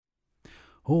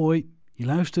Hoi, je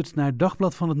luistert naar het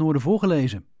Dagblad van het Noorden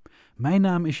voorgelezen. Mijn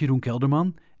naam is Jeroen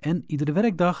Kelderman en iedere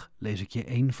werkdag lees ik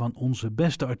je een van onze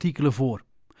beste artikelen voor.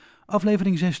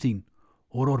 Aflevering 16,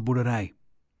 Horrorboerderij.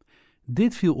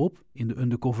 Dit viel op in de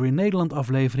Undercover in Nederland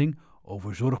aflevering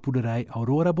over zorgboerderij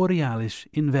Aurora Borealis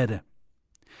in Wedde.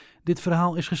 Dit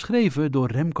verhaal is geschreven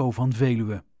door Remco van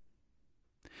Veluwe.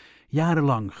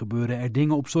 Jarenlang gebeuren er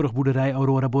dingen op zorgboerderij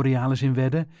Aurora Borealis in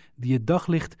Wedde die het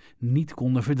daglicht niet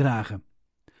konden verdragen.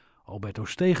 Alberto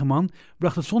Stegeman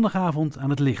bracht het zondagavond aan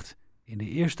het licht in de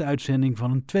eerste uitzending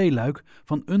van een tweeluik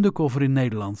van Undercover in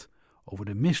Nederland over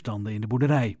de misstanden in de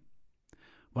boerderij.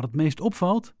 Wat het meest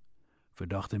opvalt?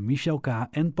 Verdachten Michel K.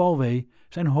 en Paul W.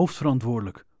 zijn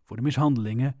hoofdverantwoordelijk voor de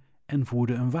mishandelingen en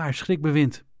voerden een waar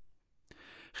schrikbewind.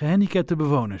 Gehandicapte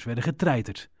bewoners werden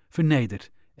getreiterd,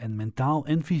 vernederd en mentaal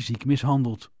en fysiek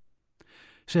mishandeld.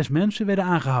 6 mensen werden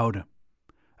aangehouden.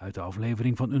 Uit de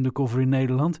aflevering van Undercover in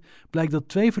Nederland blijkt dat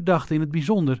 2 verdachten in het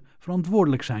bijzonder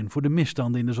verantwoordelijk zijn voor de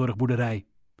misstanden in de zorgboerderij.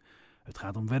 Het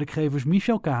gaat om werkgevers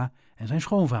Michel K. en zijn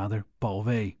schoonvader Paul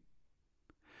W.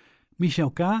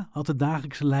 Michel K. had de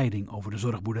dagelijkse leiding over de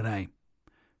zorgboerderij.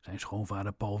 Zijn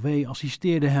schoonvader Paul W.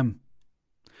 assisteerde hem.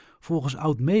 Volgens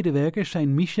oud-medewerkers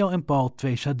zijn Michel en Paul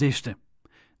 2 sadisten,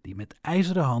 die met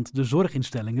ijzeren hand de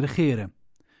zorginstelling regeren,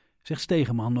 zegt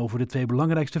Stegeman over de 2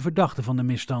 belangrijkste verdachten van de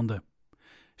misstanden.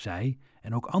 Zij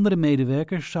en ook andere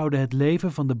medewerkers zouden het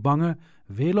leven van de bange,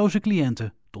 weerloze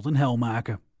cliënten tot een hel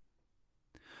maken.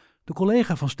 De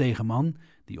collega van Stegeman,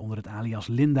 die onder het alias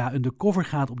Linda undercover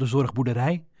gaat op de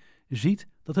zorgboerderij, ziet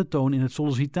dat de toon in het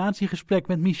sollicitatiegesprek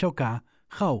met Michel K.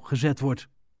 gauw gezet wordt.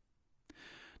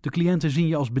 De cliënten zien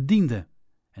je als bediende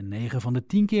en 9 van de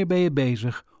 10 keer ben je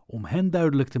bezig om hen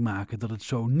duidelijk te maken dat het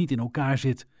zo niet in elkaar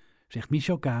zit, zegt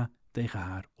Michel K. tegen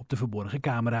haar op de verborgen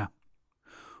camera.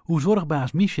 Hoe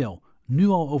zorgbaas Michel nu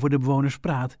al over de bewoners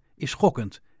praat, is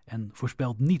schokkend en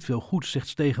voorspelt niet veel goeds, zegt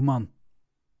Stegeman.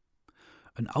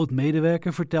 Een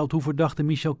oud-medewerker vertelt hoe verdachte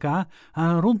Michel K. haar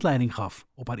een rondleiding gaf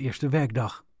op haar eerste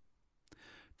werkdag.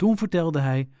 Toen vertelde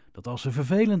hij dat als ze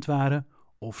vervelend waren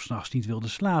of 's nachts niet wilden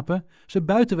slapen, ze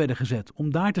buiten werden gezet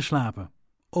om daar te slapen,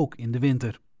 ook in de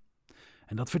winter.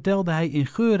 En dat vertelde hij in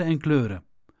geuren en kleuren,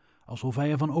 alsof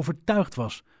hij ervan overtuigd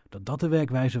was dat dat de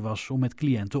werkwijze was om met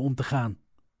cliënten om te gaan.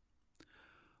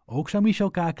 Ook zou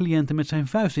Michel K. cliënten met zijn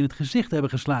vuist in het gezicht hebben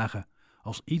geslagen,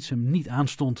 als iets hem niet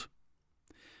aanstond.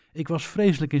 Ik was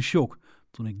vreselijk in shock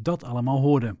toen ik dat allemaal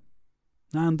hoorde.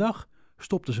 Na een dag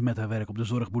stopte ze met haar werk op de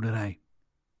zorgboerderij.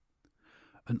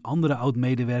 Een andere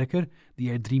oud-medewerker,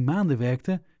 die er 3 maanden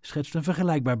werkte, schetst een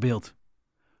vergelijkbaar beeld.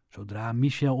 Zodra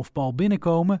Michel of Paul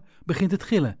binnenkomen, begint het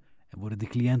gillen en worden de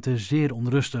cliënten zeer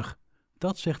onrustig.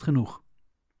 Dat zegt genoeg.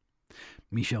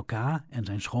 Michel K. en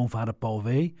zijn schoonvader Paul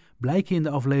W. blijken in de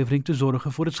aflevering te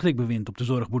zorgen voor het schrikbewind op de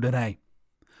zorgboerderij.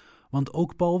 Want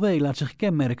ook Paul W. laat zich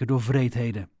kenmerken door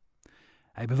wreedheden.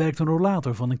 Hij bewerkt een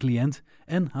rollator van een cliënt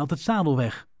en haalt het zadel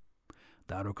weg.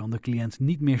 Daardoor kan de cliënt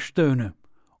niet meer steunen,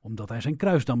 omdat hij zijn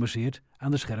kruis dan bezeert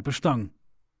aan de scherpe stang.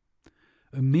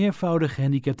 Een meervoudig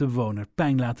gehandicapte bewoner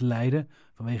pijn laten lijden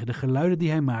vanwege de geluiden die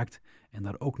hij maakt en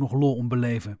daar ook nog lol om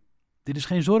beleven. Dit is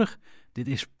geen zorg, dit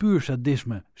is puur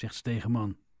sadisme, zegt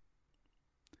Stegeman.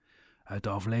 Uit de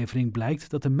aflevering blijkt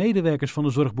dat de medewerkers van de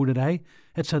zorgboerderij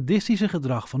het sadistische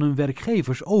gedrag van hun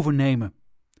werkgevers overnemen.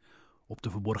 Op de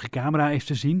verborgen camera is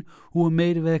te zien hoe een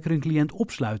medewerker een cliënt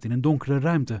opsluit in een donkere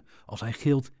ruimte als hij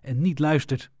gilt en niet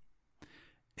luistert.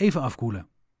 Even afkoelen.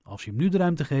 Als je hem nu de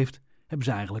ruimte geeft, hebben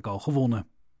ze eigenlijk al gewonnen.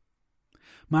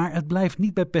 Maar het blijft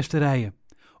niet bij pesterijen.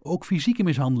 Ook fysieke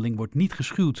mishandeling wordt niet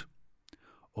geschuwd.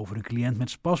 Over een cliënt met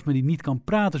spasmen die niet kan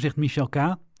praten, zegt Michel K.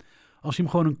 Als je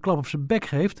hem gewoon een klap op zijn bek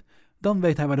geeft, dan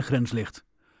weet hij waar de grens ligt.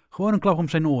 Gewoon een klap om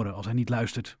zijn oren als hij niet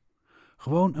luistert.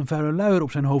 Gewoon een vuile luier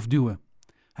op zijn hoofd duwen.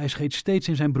 Hij scheet steeds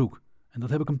in zijn broek en dat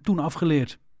heb ik hem toen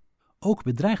afgeleerd. Ook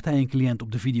bedreigt hij een cliënt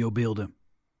op de videobeelden.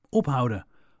 Ophouden,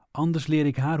 anders leer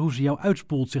ik haar hoe ze jou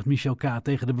uitspoelt, zegt Michel K.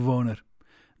 tegen de bewoner.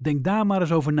 Denk daar maar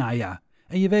eens over na, ja.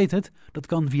 En je weet het, dat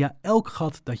kan via elk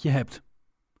gat dat je hebt.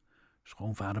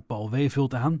 Schoonvader Paul W.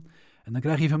 vult aan en dan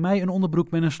krijg je van mij een onderbroek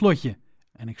met een slotje.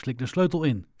 En ik slik de sleutel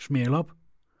in, smeerlap.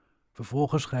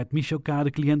 Vervolgens grijpt Michel K. de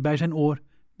cliënt bij zijn oor,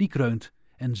 die kreunt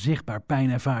en zichtbaar pijn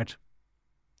ervaart.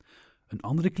 Een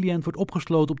andere cliënt wordt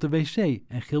opgesloten op de wc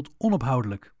en gilt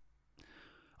onophoudelijk.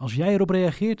 Als jij erop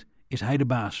reageert, is hij de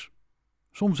baas.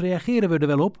 Soms reageren we er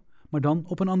wel op, maar dan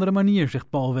op een andere manier, zegt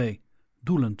Paul W.,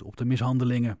 doelend op de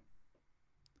mishandelingen.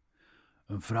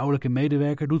 Een vrouwelijke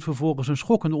medewerker doet vervolgens een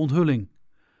schokkende onthulling.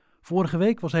 Vorige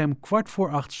week was hij om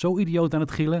 7:15 zo idioot aan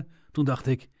het gillen, toen dacht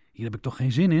ik, hier heb ik toch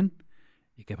geen zin in?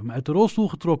 Ik heb hem uit de rolstoel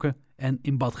getrokken en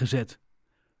in bad gezet.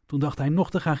 Toen dacht hij nog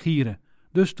te gaan gieren,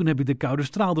 Dus toen heb ik de koude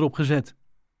straal erop gezet.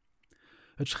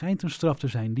 Het schijnt een straf te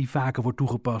zijn die vaker wordt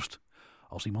toegepast.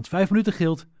 Als iemand 5 minuten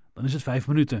gilt, dan is het 5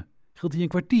 minuten. Gilt hij een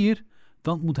kwartier,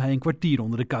 dan moet hij een kwartier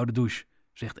onder de koude douche,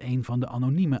 zegt een van de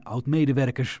anonieme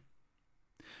oud-medewerkers.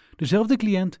 Dezelfde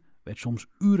cliënt werd soms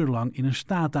urenlang in een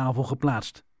staattafel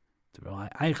geplaatst, terwijl hij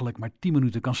eigenlijk maar 10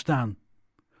 minuten kan staan.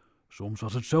 Soms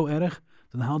was het zo erg,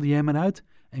 dan haalde je hem eruit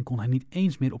en kon hij niet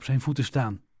eens meer op zijn voeten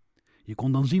staan. Je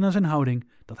kon dan zien aan zijn houding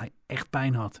dat hij echt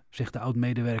pijn had, zegt de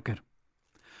oud-medewerker.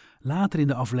 Later in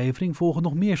de aflevering volgen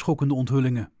nog meer schokkende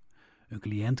onthullingen. Een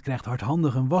cliënt krijgt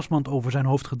hardhandig een wasmand over zijn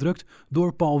hoofd gedrukt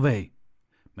door Paul W.,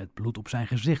 met bloed op zijn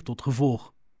gezicht tot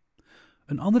gevolg.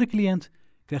 Een andere cliënt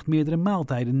krijgt meerdere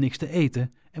maaltijden niks te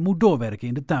eten en moet doorwerken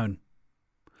in de tuin.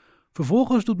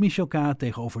 Vervolgens doet Michel K.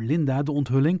 tegenover Linda de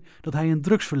onthulling dat hij een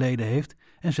drugsverleden heeft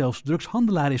en zelfs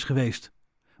drugshandelaar is geweest.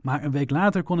 Maar een week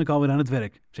later kon ik alweer aan het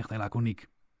werk, zegt hij laconiek.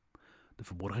 De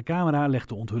verborgen camera legt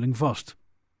de onthulling vast.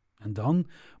 En dan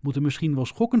moet de misschien wel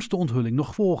schokkendste onthulling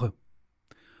nog volgen.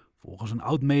 Volgens een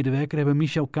oud-medewerker hebben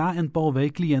Michel K. en Paul W.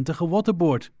 cliënten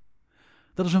gewaterboard.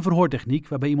 Dat is een verhoortechniek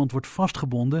waarbij iemand wordt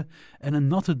vastgebonden en een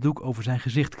natte doek over zijn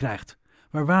gezicht krijgt,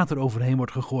 waar water overheen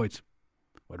wordt gegooid,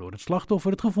 waardoor het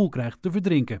slachtoffer het gevoel krijgt te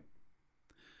verdrinken.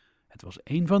 Het was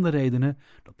een van de redenen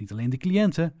dat niet alleen de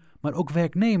cliënten, maar ook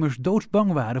werknemers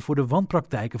doodsbang waren voor de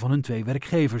wanpraktijken van hun 2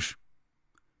 werkgevers.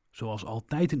 Zoals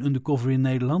altijd in Undercover in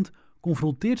Nederland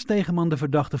confronteert Stegeman de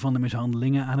verdachte van de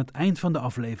mishandelingen aan het eind van de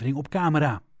aflevering op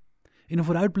camera. In een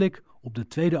vooruitblik op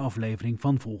de 2e aflevering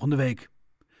van volgende week.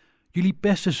 Jullie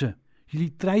pesten ze,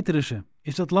 jullie treiteren ze.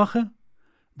 Is dat lachen?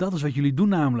 Dat is wat jullie doen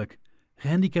namelijk.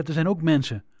 Gehandicapten zijn ook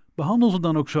mensen. Behandel ze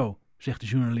dan ook zo, zegt de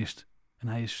journalist. En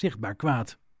hij is zichtbaar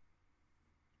kwaad.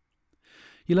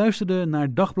 Je luisterde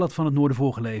naar Dagblad van het Noorden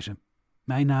voorgelezen.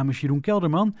 Mijn naam is Jeroen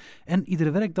Kelderman en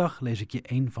iedere werkdag lees ik je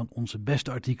een van onze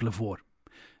beste artikelen voor.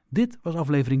 Dit was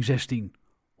aflevering 16,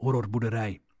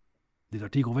 Horrorboerderij. Dit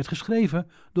artikel werd geschreven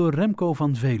door Remco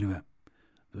van Veluwe.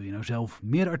 Wil je nou zelf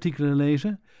meer artikelen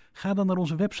lezen? Ga dan naar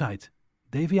onze website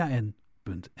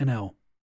dvan.nl.